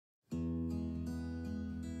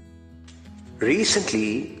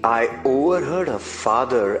Recently, I overheard a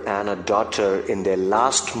father and a daughter in their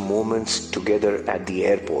last moments together at the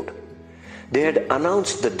airport. They had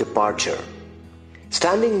announced the departure.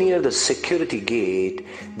 Standing near the security gate,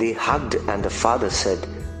 they hugged and the father said,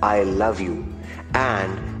 "I love you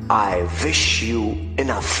and I wish you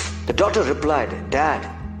enough." The daughter replied, "Dad,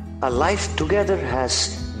 a life together has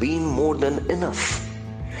been more than enough.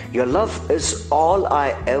 Your love is all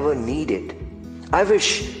I ever needed. I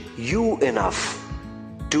wish you enough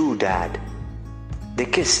too, Dad." They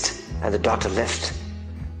kissed and the daughter left.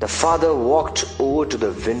 The father walked over to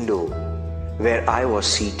the window where I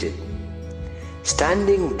was seated.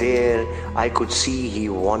 Standing there, I could see he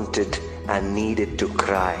wanted and needed to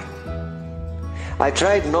cry. I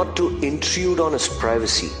tried not to intrude on his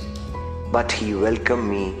privacy, but he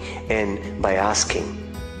welcomed me in by asking,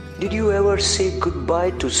 "Did you ever say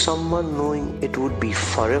goodbye to someone knowing it would be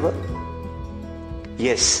forever?"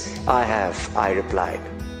 "Yes, I have," I replied.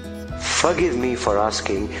 "Forgive me for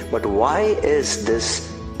asking, but why is this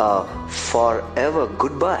a forever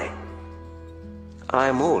goodbye? I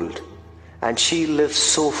am old and she lives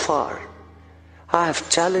so far. I have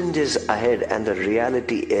challenges ahead and the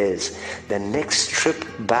reality is the next trip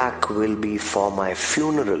back will be for my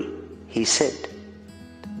funeral," he said.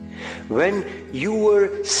 "When you were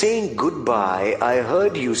saying goodbye, I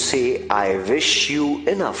heard you say, 'I wish you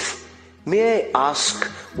enough.' May I ask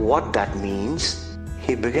what that means?"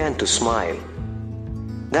 He began to smile.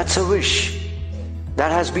 "That's a wish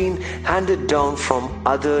that has been handed down from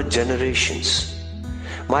other generations.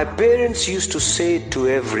 My parents used to say it to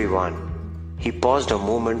everyone." He paused a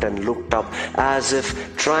moment and looked up as if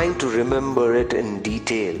trying to remember it in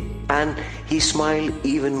detail, and he smiled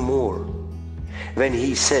even more when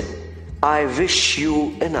he said, "I wish you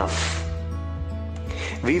enough."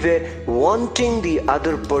 We were wanting the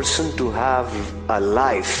other person to have a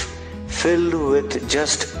life filled with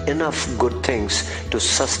just enough good things to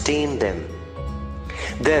sustain them.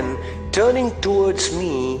 Then, turning towards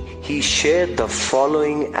me, he shared the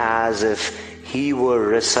following as if he were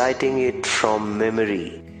reciting it from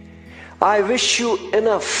memory. "I wish you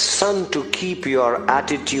enough sun to keep your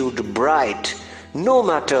attitude bright, no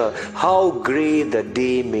matter how gray the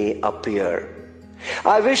day may appear.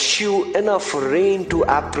 I wish you enough rain to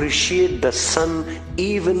appreciate the sun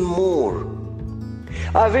even more.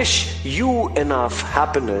 I wish you enough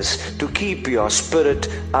happiness to keep your spirit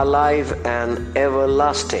alive and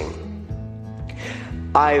everlasting.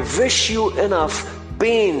 I wish you enough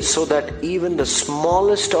pain so that even the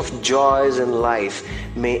smallest of joys in life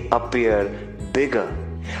may appear bigger.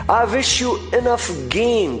 I wish you enough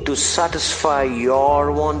gain to satisfy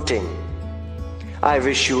your wanting. I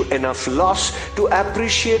wish you enough loss to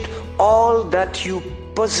appreciate all that you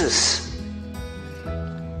possess.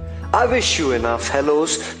 I wish you enough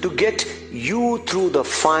hellos to get you through the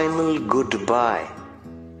final goodbye."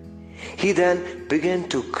 He then began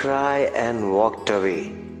to cry and walked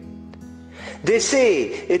away. They say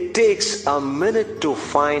it takes a minute to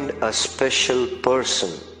find a special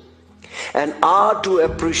person, an hour to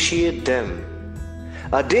appreciate them,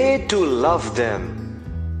 a day to love them,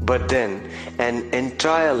 but then an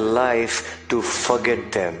entire life to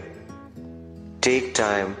forget them. Take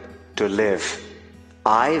time to live.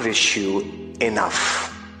 I wish you enough.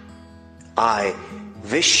 I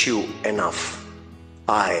wish you enough.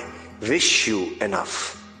 I wish you enough.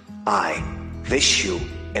 I wish you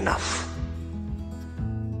enough.